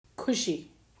खुशी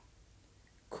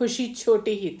खुशी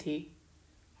छोटी ही थी,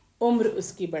 उम्र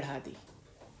उसकी बढ़ा दी।